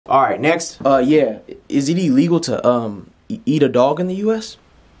All right, next. Yeah. Is it illegal to eat a dog in the U.S.?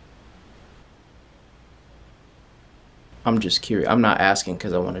 I'm just curious. I'm not asking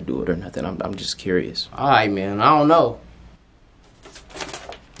because I want to do it or nothing. I'm just curious. All right, man. I don't know.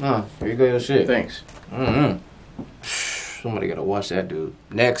 Here you go, your shit. Thanks. Somebody gotta watch that dude.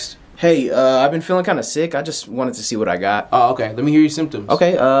 Next. Hey, I've been feeling kind of sick. I just wanted to see what I got. Oh, okay. Let me hear your symptoms.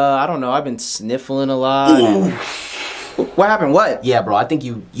 Okay, I don't know. I've been sniffling a lot. and- What happened? What? Yeah, bro. I think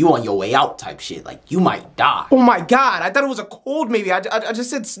you on your way out type shit. Like, you might die. Oh my God! I thought it was a cold. Maybe I just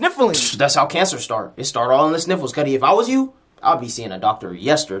said sniffling. That's how cancer start. It start all in the sniffles, Cuddy. If I was you, I'd be seeing a doctor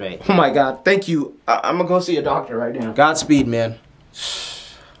yesterday. Oh my God! Thank you. I'm gonna go see a doctor right now. Godspeed, man.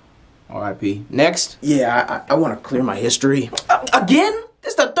 R.I.P. Next. Yeah, I want to clear my history. Again?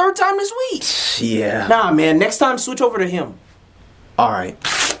 This is the third time this week. Yeah. Nah, man. Next time, switch over to him. All right.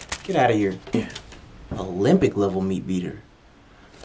 Get out of here. Yeah. Olympic level meat beater.